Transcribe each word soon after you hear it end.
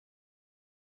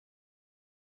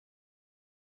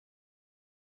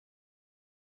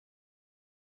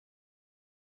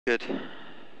Good.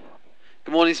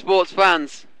 Good morning, sports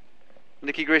fans.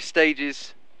 Nicky Grist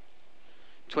Stages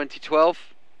 2012,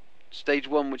 Stage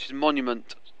 1, which is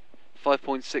Monument,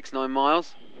 5.69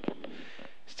 miles.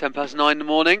 It's 10 past 9 in the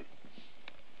morning.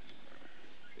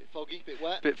 Bit foggy, bit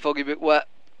wet. Bit foggy, bit wet.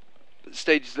 But the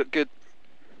stages look good.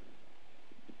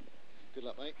 Good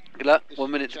luck, mate. Good luck. This 1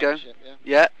 is minute the to go. Yeah?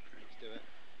 Yeah. Let's do it.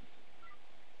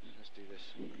 Let's do this.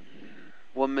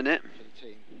 1 minute. For the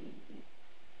team.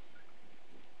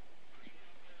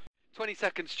 20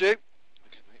 seconds, Stu. Okay,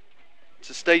 mate.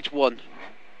 To Stage 1.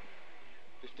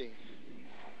 15.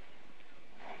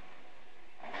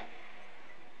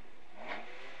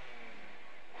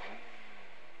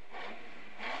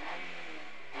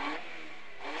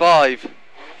 5,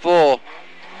 4,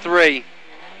 3,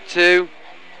 2,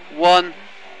 1,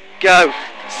 go.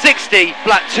 60,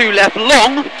 flat 2 left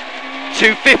long,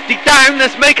 250 down,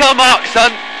 let's make our mark,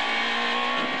 son.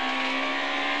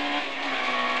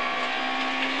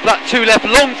 Flat 2 left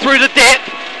long through the dip,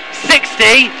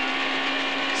 60,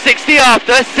 60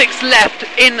 after, 6 left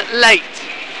in late.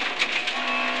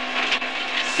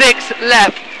 6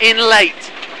 left in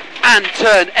late, and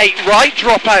turn 8 right,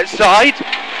 drop outside.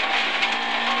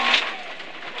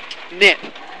 Nip,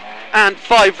 and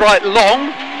 5 right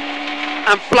long,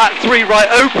 and flat 3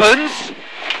 right opens.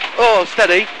 Oh,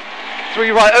 steady. 3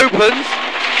 right opens,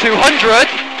 200,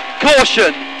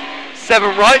 caution.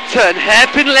 7 right, turn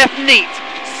hairpin left neat.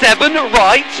 7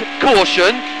 right,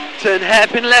 caution, turn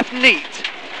hairpin left neat.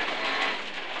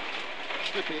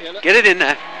 Get it in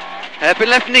there. Hairpin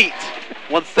left neat.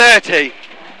 130.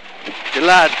 Good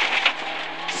lad.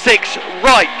 6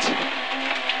 right.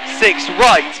 6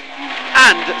 right.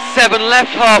 And 7 left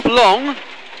half long.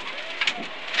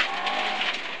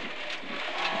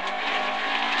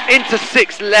 Into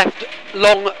 6 left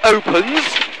long opens.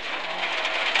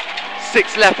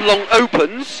 6 left long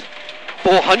opens.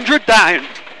 400 down.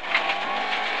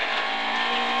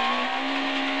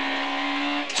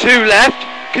 2 left.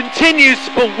 Continues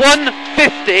for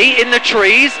 150 in the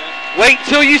trees. Wait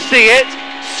till you see it.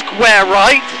 Square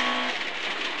right.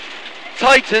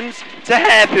 Tightens to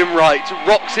hairpin right.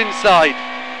 Rocks inside.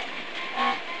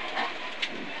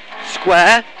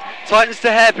 Square. Tightens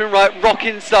to hairpin right. Rock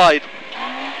inside.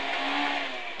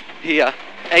 Here.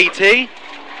 80.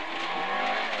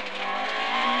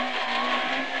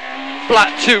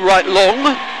 Flat 2 right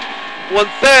long.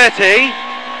 130.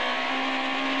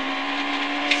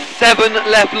 7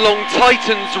 left long,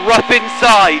 tightens, rough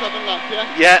inside. 7 left,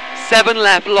 yeah? Yeah, 7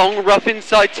 left long, rough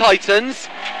inside, tightens.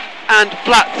 And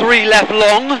flat 3 left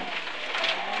long.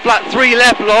 Flat 3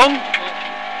 left long.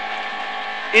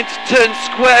 Into turn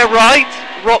square right,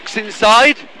 rocks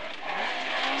inside.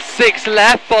 6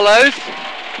 left follows.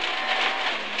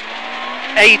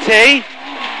 80.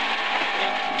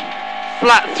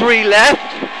 Flat 3 left.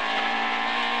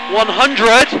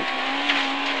 100.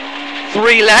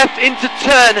 3 left, into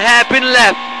turn, hairpin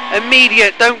left,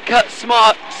 immediate, don't cut,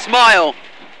 smile.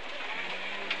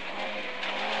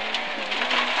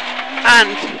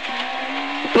 And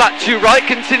flat 2 right,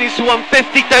 continues to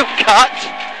 150, don't cut.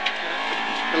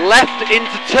 Left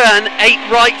into turn, 8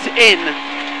 right in.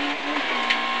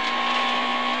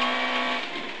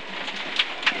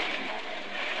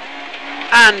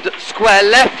 And square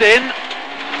left in,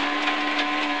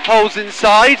 holes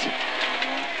inside,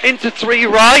 into 3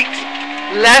 right.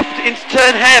 Left into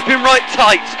turn hairpin right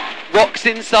tight, rocks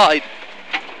inside.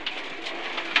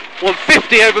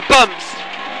 150 over bumps.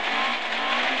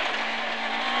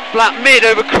 Flat mid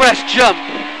over crest jump.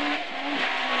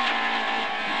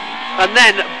 And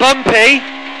then bumpy,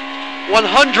 100.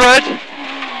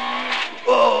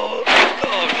 Oh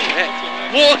shit.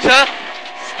 Water,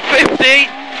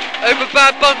 50. Over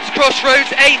bad bumps,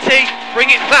 crossroads, 80. Bring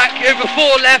it back over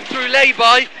 4 left through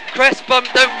lay-by. Crest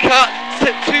bump, don't cut. 2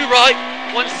 right.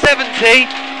 170,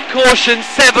 caution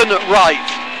 7 right.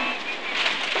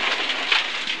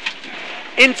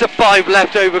 Into 5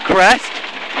 left over crest,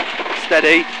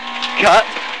 steady, cut.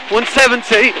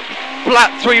 170,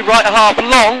 flat 3 right half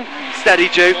long, steady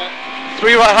Duke.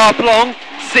 3 right half long,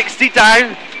 60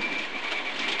 down.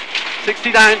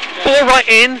 60 down, 4 right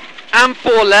in and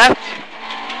 4 left.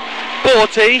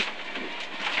 40,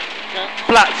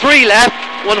 flat 3 left,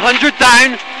 100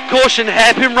 down, caution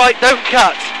hairpin right, don't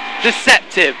cut.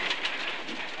 Deceptive.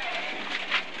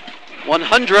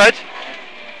 100.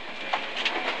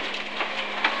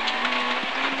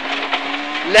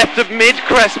 Left of mid,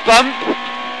 crest bump.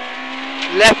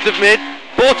 Left of mid.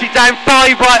 40 down,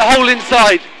 5 right, hole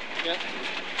inside. Yeah.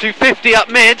 250 up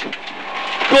mid.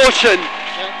 Caution.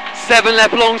 Yeah. 7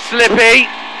 left long, slippy.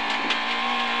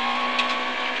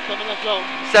 7 left long.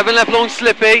 7 left long,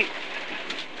 slippy.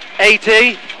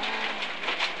 80.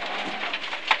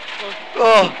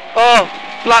 Oh,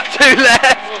 flat 2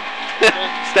 left.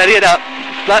 Steady it up.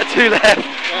 Flat 2 left.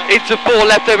 Into 4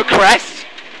 left over crest.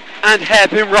 And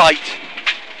hairpin right.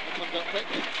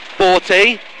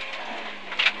 40.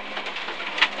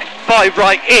 5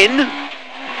 right in.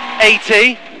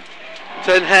 80.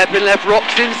 Turn hairpin left,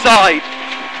 rocks inside.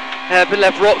 Hairpin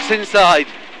left, rocks inside.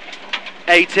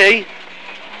 80.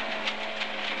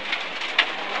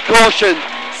 Caution.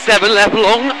 7 left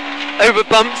long. Over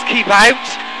bumps, keep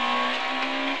out.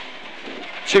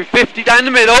 250 down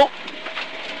the middle.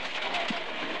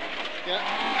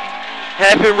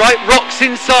 Hairpin right, rocks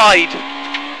inside.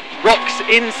 Rocks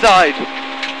inside.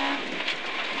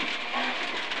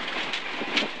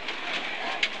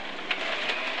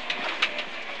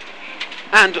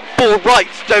 And 4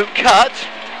 rights, don't cut.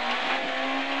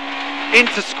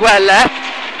 Into square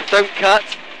left, don't cut.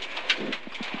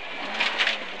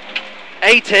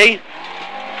 80.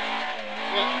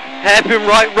 Hairpin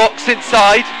right, rocks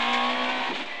inside.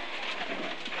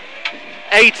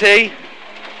 80.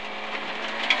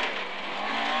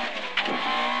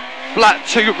 Flat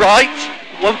 2 right,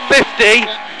 150.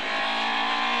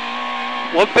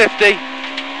 150.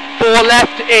 4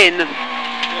 left in.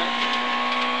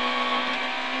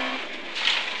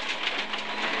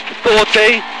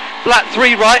 40. Flat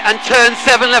 3 right and turn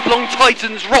 7 left long,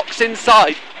 tightens, rocks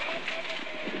inside.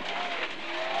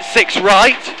 6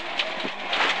 right.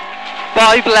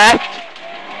 5 left.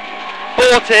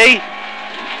 40.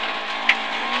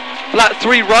 Flat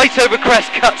 3 right over crest,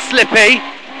 cut slippy.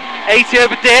 80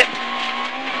 over dip.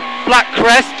 Flat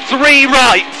crest, 3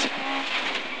 right.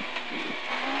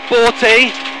 40.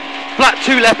 Flat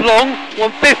 2 left long,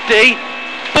 150.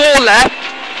 4 left.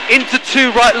 Into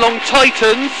 2 right long,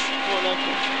 tightens.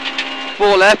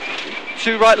 4 left.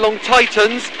 2 right long,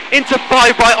 tightens. Into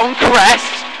 5 right on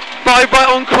crest. 5 right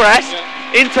on crest.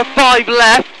 Into 5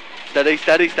 left. Steady,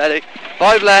 steady, steady.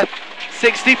 5 left.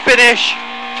 60 finish.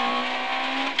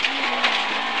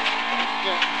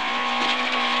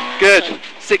 Good.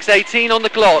 6:18 on the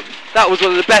clock. That was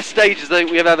one of the best stages I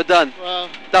think we have ever done. Wow.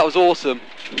 That was awesome.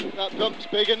 That bump's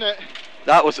big, isn't it?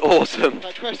 That was awesome.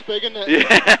 That crest's big, isn't it?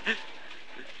 Yeah.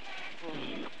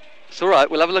 It's alright,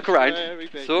 we'll have a look around. Very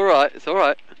big. It's alright, it's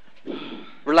alright.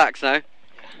 Relax now.